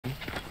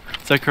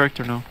that correct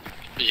or no?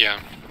 Yeah.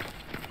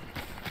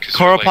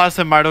 Chloroplasts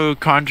and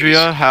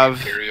mitochondria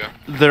have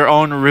their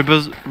own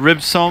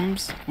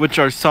ribosomes, which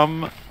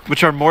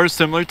are more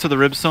similar to the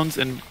ribosomes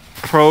in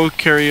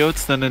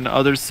prokaryotes than in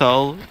other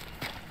cell,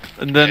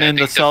 and then in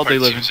the cell they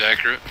live in.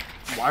 Accurate.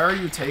 Why are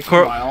you taking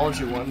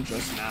biology 1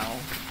 just now?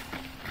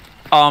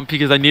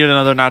 Because I needed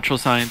another natural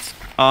science.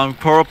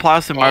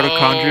 Chloroplasts and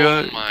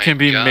mitochondria can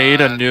be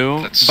made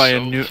anew by a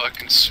new.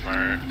 Fucking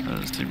smart. That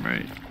doesn't seem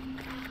right.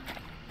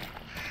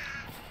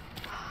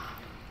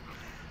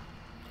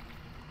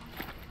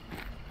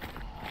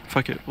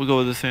 Fuck it, we'll go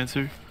with this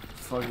answer.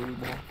 Fuck it,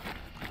 bro.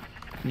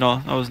 No,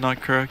 that was not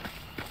correct.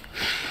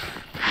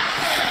 I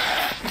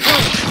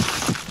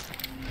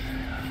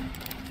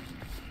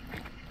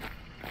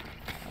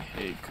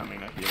hate coming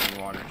to healing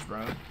waters,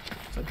 bro.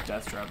 It's a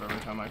death trap every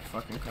time I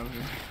fucking come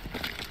here.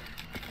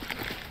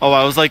 Oh,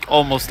 I was like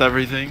almost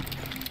everything.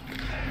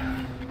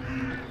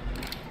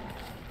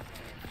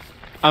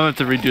 I'm gonna have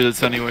to redo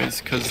this anyways,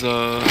 cause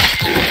I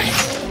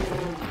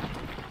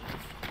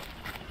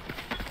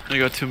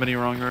got too many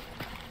wrong.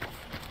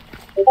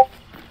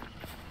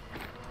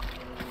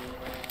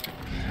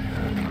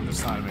 I'm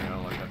just not even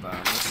gonna look at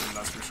that.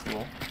 That's for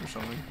school or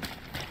something.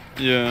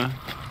 Yeah.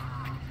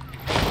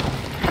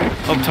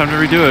 Oh, time to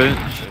redo it.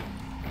 Shit.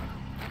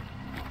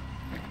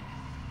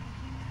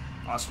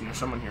 Austin, there's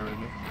someone here with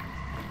me.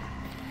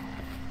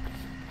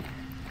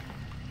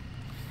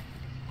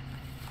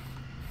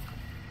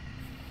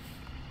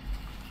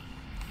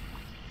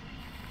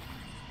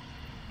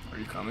 Are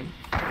you coming?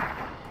 Oh,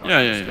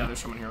 yeah. There's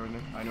someone here with me.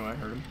 I know I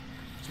heard him.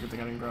 It's a good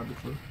thing I didn't grab the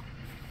clue.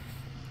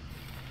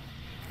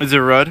 Is it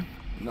red?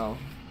 No,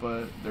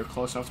 but they're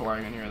close enough to where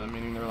I can hear them,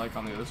 meaning they're like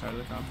on the other side of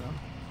the compound.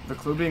 The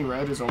clue being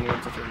red is only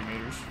up to 30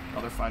 meters.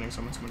 While they're fighting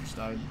someone just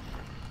died.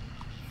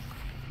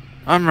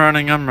 I'm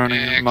running,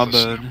 my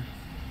bad.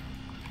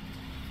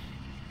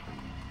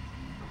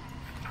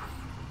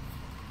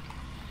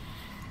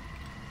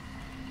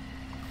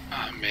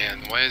 Oh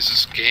man, why is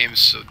this game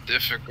so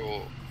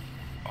difficult?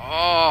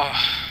 Oh.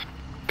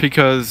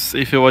 Because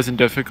if it wasn't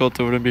difficult,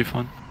 it wouldn't be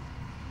fun.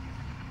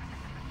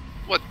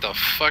 What the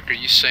fuck are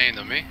you saying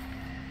to me?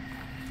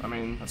 I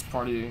mean, that's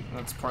partly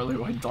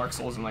why Dark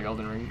Souls and like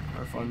Elden Ring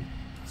are fun.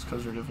 It's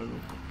because they're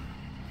difficult.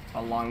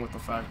 Along with the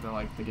fact that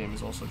like the game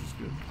is also just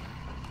good.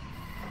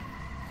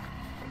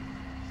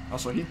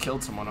 Also, he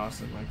killed someone,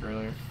 Austin, like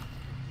earlier.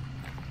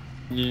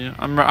 Yeah,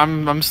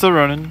 I'm still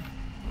running.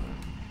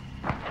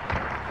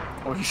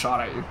 Oh, he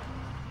shot at you.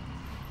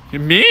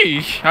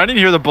 Me? I didn't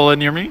hear the bullet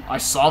near me. I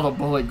saw the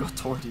bullet go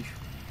toward you.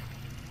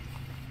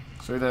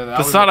 So either that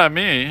that's not at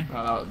me.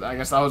 No, I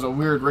guess that was a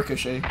weird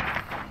ricochet.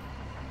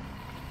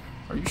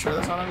 Are you sure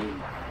that's not at you?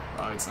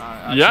 Oh, it's not.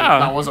 Actually, yeah.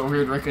 That was a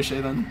weird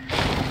ricochet then.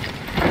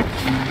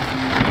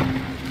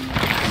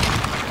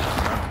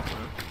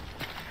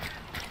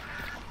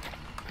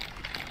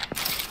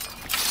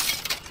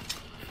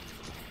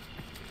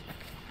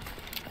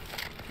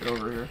 Get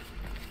over here.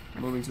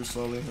 I'm moving too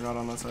slowly. They're not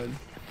on that side.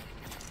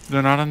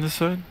 They're not on this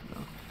side?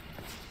 No.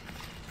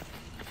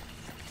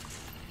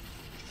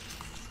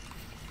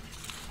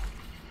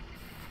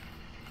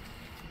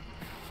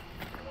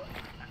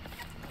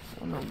 I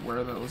wonder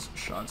where those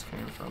shots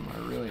came from. I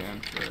really am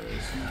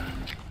curious.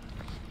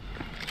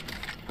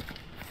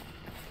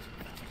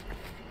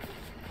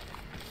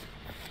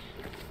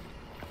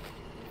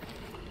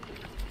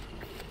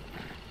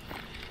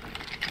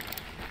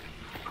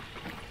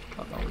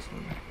 Thought that was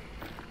him.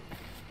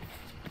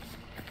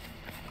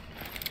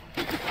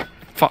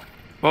 Fuck.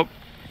 Well.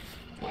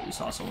 What, you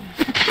saw someone?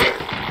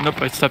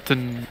 Nope, I stepped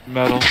in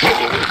metal.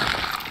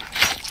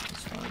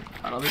 That's fine.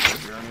 I don't think they're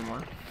here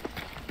anymore.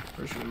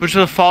 Sure. Which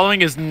of the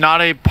following is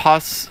not a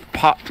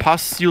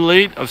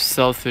postulate of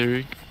cell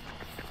theory?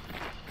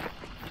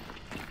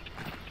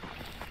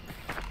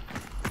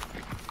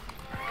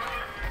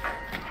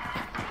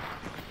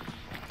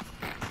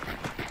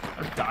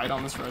 I've died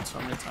on this road so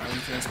many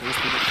times.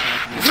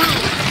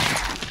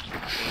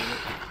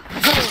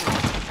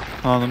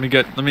 Oh,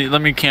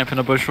 let me camp in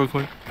a bush real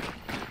quick.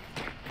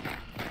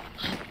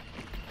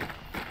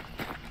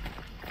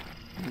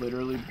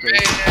 Literally.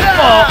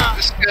 Oh,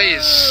 this guy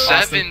is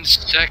 7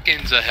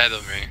 seconds ahead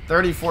of me.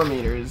 34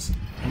 meters.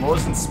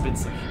 Mosin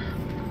spits like.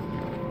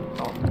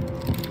 Oh.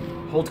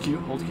 Hold Q,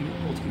 hold Q,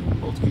 hold Q,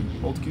 hold Q,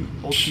 hold Q,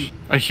 hold Q.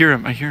 I hear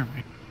him. I'm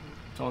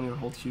telling you to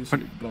hold Q so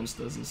your bench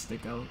doesn't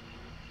stick out.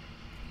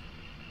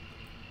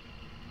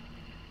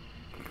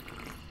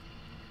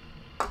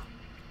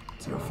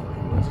 See how far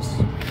he was.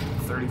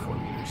 34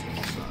 meters to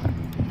the side.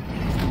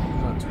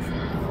 Not too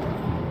far.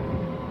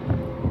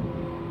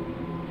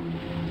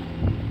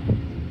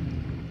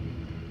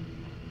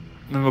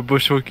 I'm a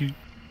bushwalkie.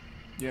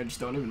 Yeah,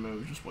 just don't even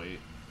move, just wait.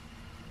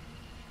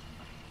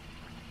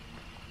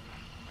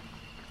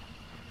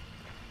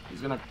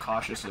 He's gonna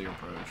cautiously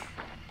approach.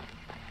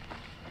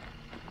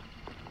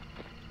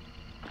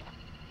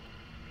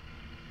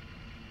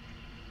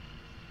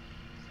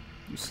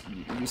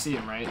 You see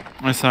him, right?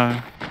 I saw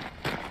him.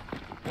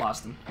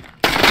 Lost him.